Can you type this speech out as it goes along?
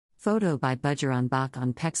Photo by Budgeron Bach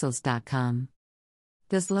on Pexels.com.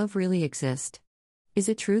 Does love really exist? Is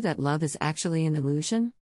it true that love is actually an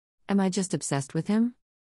illusion? Am I just obsessed with him?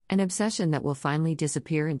 An obsession that will finally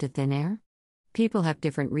disappear into thin air? People have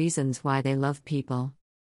different reasons why they love people.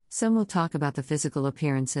 Some will talk about the physical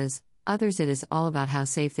appearances, others it is all about how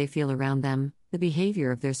safe they feel around them, the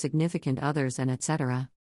behavior of their significant others, and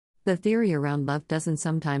etc. The theory around love doesn't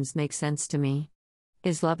sometimes make sense to me.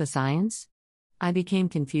 Is love a science? I became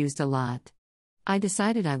confused a lot. I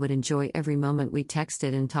decided I would enjoy every moment we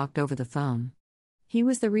texted and talked over the phone. He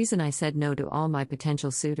was the reason I said no to all my potential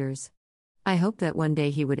suitors. I hoped that one day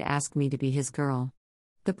he would ask me to be his girl.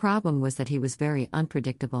 The problem was that he was very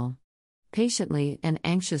unpredictable. Patiently and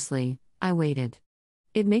anxiously, I waited.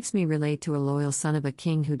 It makes me relate to a loyal son of a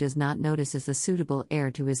king who does not notice as the suitable heir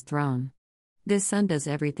to his throne. This son does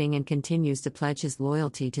everything and continues to pledge his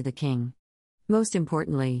loyalty to the king. Most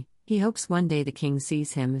importantly, he hopes one day the king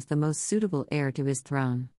sees him as the most suitable heir to his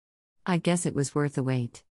throne. I guess it was worth the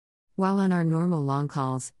wait. While on our normal long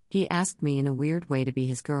calls, he asked me in a weird way to be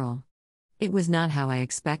his girl. It was not how I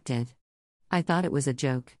expected. I thought it was a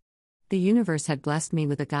joke. The universe had blessed me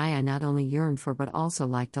with a guy I not only yearned for but also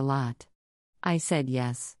liked a lot. I said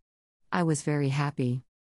yes. I was very happy.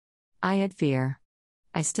 I had fear.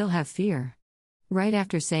 I still have fear. Right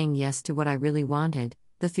after saying yes to what I really wanted,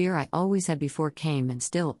 the fear I always had before came and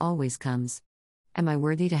still always comes. Am I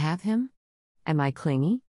worthy to have him? Am I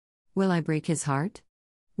clingy? Will I break his heart?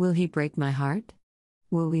 Will he break my heart?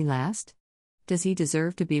 Will we last? Does he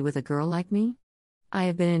deserve to be with a girl like me? I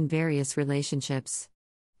have been in various relationships.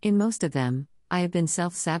 In most of them, I have been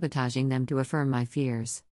self-sabotaging them to affirm my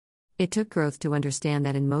fears. It took growth to understand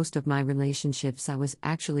that in most of my relationships I was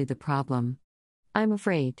actually the problem. I'm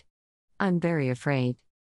afraid. I'm very afraid.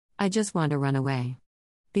 I just want to run away.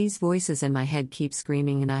 These voices in my head keep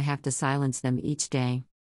screaming and I have to silence them each day.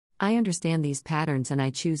 I understand these patterns and I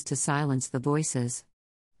choose to silence the voices.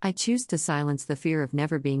 I choose to silence the fear of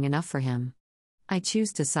never being enough for him. I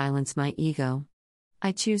choose to silence my ego.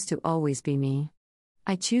 I choose to always be me.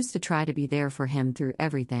 I choose to try to be there for him through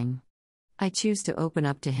everything. I choose to open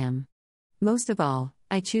up to him. Most of all,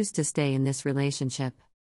 I choose to stay in this relationship.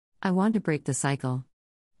 I want to break the cycle.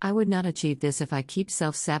 I would not achieve this if I keep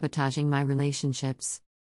self-sabotaging my relationships.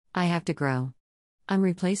 I have to grow. I'm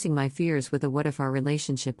replacing my fears with a what if our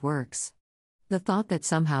relationship works. The thought that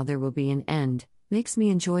somehow there will be an end makes me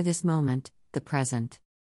enjoy this moment, the present.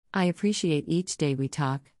 I appreciate each day we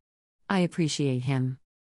talk. I appreciate him.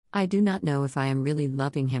 I do not know if I am really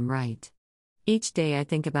loving him right. Each day I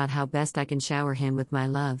think about how best I can shower him with my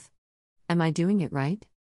love. Am I doing it right?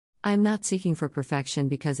 I am not seeking for perfection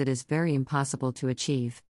because it is very impossible to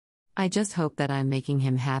achieve. I just hope that I am making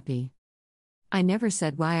him happy. I never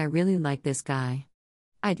said why I really like this guy.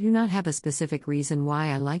 I do not have a specific reason why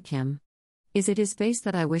I like him. Is it his face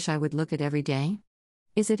that I wish I would look at every day?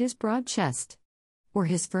 Is it his broad chest? Or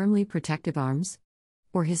his firmly protective arms?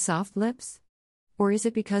 Or his soft lips? Or is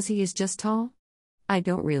it because he is just tall? I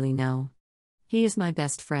don't really know. He is my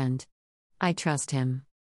best friend. I trust him.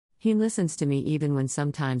 He listens to me even when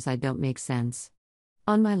sometimes I don't make sense.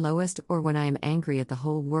 On my lowest or when I am angry at the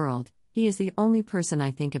whole world, he is the only person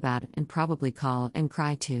I think about and probably call and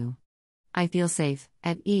cry to. I feel safe,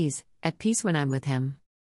 at ease, at peace when I'm with him.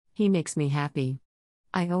 He makes me happy.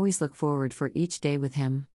 I always look forward for each day with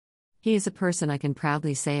him. He is a person I can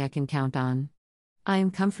proudly say I can count on. I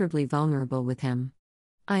am comfortably vulnerable with him.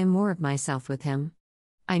 I am more of myself with him.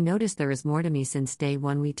 I notice there is more to me since day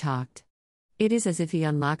one we talked. It is as if he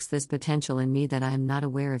unlocks this potential in me that I am not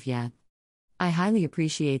aware of yet. I highly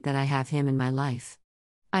appreciate that I have him in my life.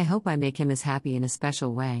 I hope I make him as happy in a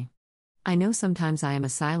special way. I know sometimes I am a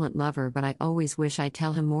silent lover, but I always wish I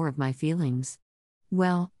tell him more of my feelings.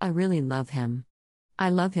 Well, I really love him. I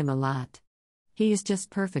love him a lot. He is just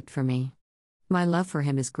perfect for me. My love for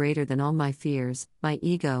him is greater than all my fears, my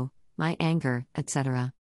ego, my anger,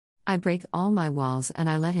 etc. I break all my walls and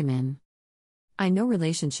I let him in. I know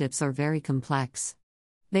relationships are very complex.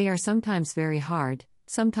 They are sometimes very hard,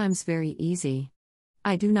 sometimes very easy.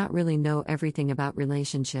 I do not really know everything about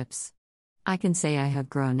relationships. I can say I have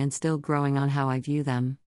grown and still growing on how I view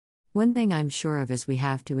them. One thing I'm sure of is we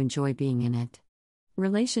have to enjoy being in it.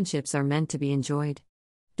 Relationships are meant to be enjoyed.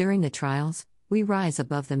 During the trials, we rise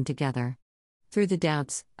above them together. Through the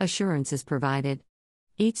doubts, assurance is provided.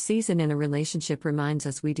 Each season in a relationship reminds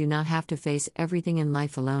us we do not have to face everything in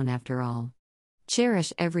life alone after all.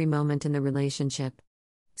 Cherish every moment in the relationship.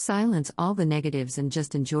 Silence all the negatives and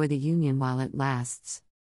just enjoy the union while it lasts.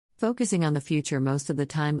 Focusing on the future most of the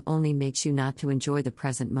time only makes you not to enjoy the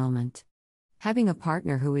present moment. Having a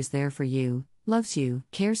partner who is there for you, loves you,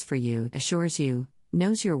 cares for you, assures you,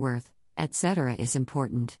 knows your worth, etc. is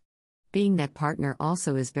important. Being that partner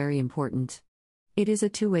also is very important. It is a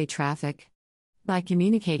two-way traffic. By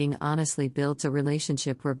communicating honestly builds a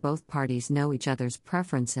relationship where both parties know each other's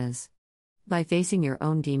preferences. By facing your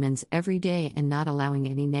own demons every day and not allowing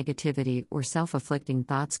any negativity or self-afflicting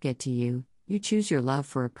thoughts get to you, you choose your love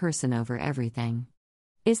for a person over everything.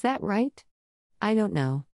 Is that right? I don't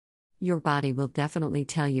know. Your body will definitely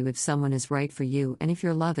tell you if someone is right for you and if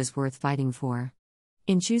your love is worth fighting for.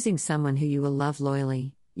 In choosing someone who you will love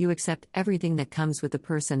loyally, you accept everything that comes with the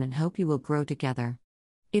person and hope you will grow together.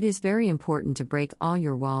 It is very important to break all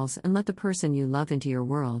your walls and let the person you love into your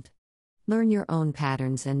world. Learn your own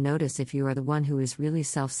patterns and notice if you are the one who is really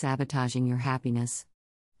self-sabotaging your happiness.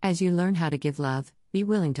 As you learn how to give love, be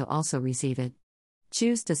willing to also receive it.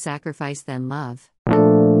 Choose to sacrifice then love.